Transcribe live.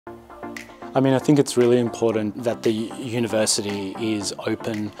I mean, I think it's really important that the university is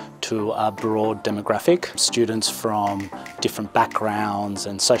open to a broad demographic, students from different backgrounds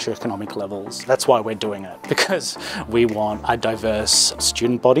and socioeconomic levels. That's why we're doing it, because we want a diverse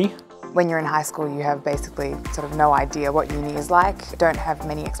student body. When you're in high school, you have basically sort of no idea what uni is like. Don't have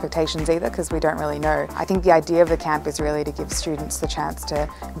many expectations either, because we don't really know. I think the idea of the camp is really to give students the chance to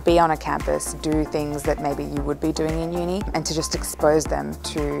be on a campus, do things that maybe you would be doing in uni, and to just expose them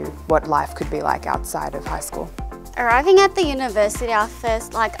to what life could be like outside of high school. Arriving at the university,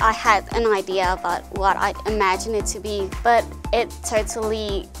 I had an idea about what I'd imagine it to be, but it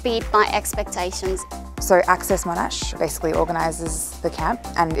totally beat my expectations. So Access Monash basically organises the camp,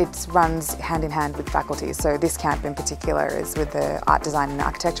 and it runs hand in hand with faculty. So this camp in particular is with the Art Design and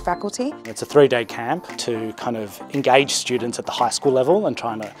Architecture faculty. It's a 3-day camp to kind of engage students at the high school level and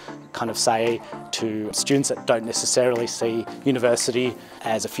trying to kind of say to students that don't necessarily see university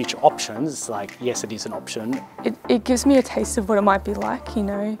as a future option, it's like, yes, it is an option. It gives me a taste of what it might be like, you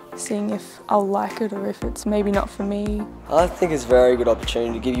know, seeing if I'll like it or if it's maybe not for me. I think it's a very good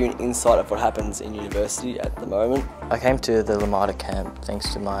opportunity to give you an insight of what happens in university at the moment. I came to the Lamada camp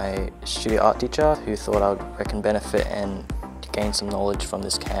thanks to my studio art teacher, who thought I would reckon benefit and to gain some knowledge from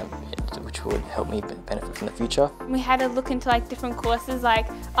this camp, which would help me benefit from the future. We had to look into different courses like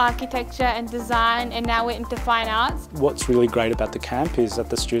architecture and design, and now we're into fine arts. What's really great about the camp is that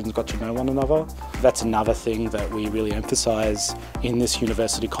the students got to know one another. That's another thing that we really emphasise in this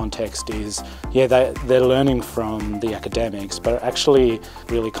university context is, yeah, they're learning from the academics, but actually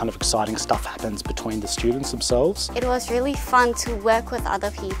really kind of exciting stuff happens between the students themselves. It was really fun to work with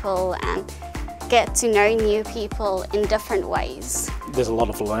other people and get to know new people in different ways. There's a lot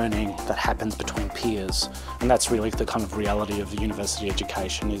of learning that happens between peers, and that's really the kind of reality of the university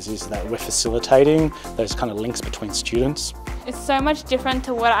education is that we're facilitating those kind of links between students. It's so much different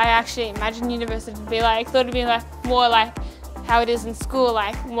to what I actually imagined university to be like. I thought it'd be more like how it is in school,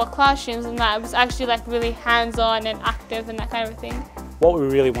 like more classrooms and that. It was actually really hands-on and active and that kind of thing. What we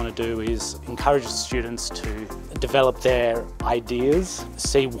really want to do is encourage students to develop their ideas,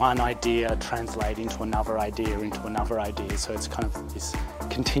 see one idea translate into another idea, so it's kind of this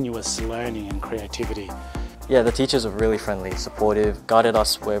continuous learning and creativity. Yeah, the teachers were really friendly, supportive, guided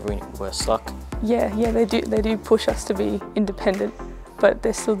us wherever we were stuck. Yeah, they do push us to be independent, but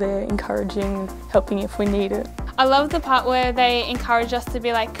they're still there encouraging, helping if we need it. I love the part where they encourage us to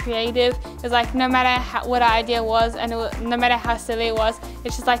be creative. It's no matter what our idea was and no matter how silly it was,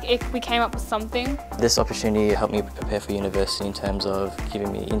 it's just if we came up with something. This opportunity helped me prepare for university in terms of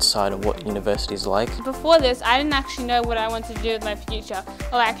giving me insight on what university is like. Before this, I didn't actually know what I wanted to do with my future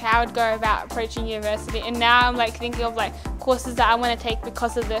or how I would go about approaching university, and now I'm thinking of courses that I want to take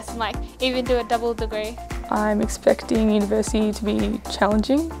because of this and even do a double degree. I'm expecting university to be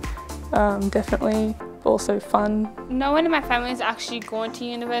challenging, definitely. Also fun. No one in my family has actually gone to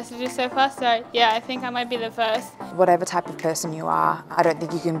university so far, so yeah, I think I might be the first. Whatever type of person you are, I don't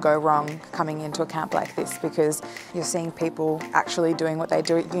think you can go wrong coming into a camp like this, because you're seeing people actually doing what they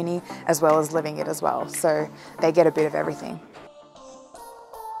do at uni as well as living it as well, so they get a bit of everything.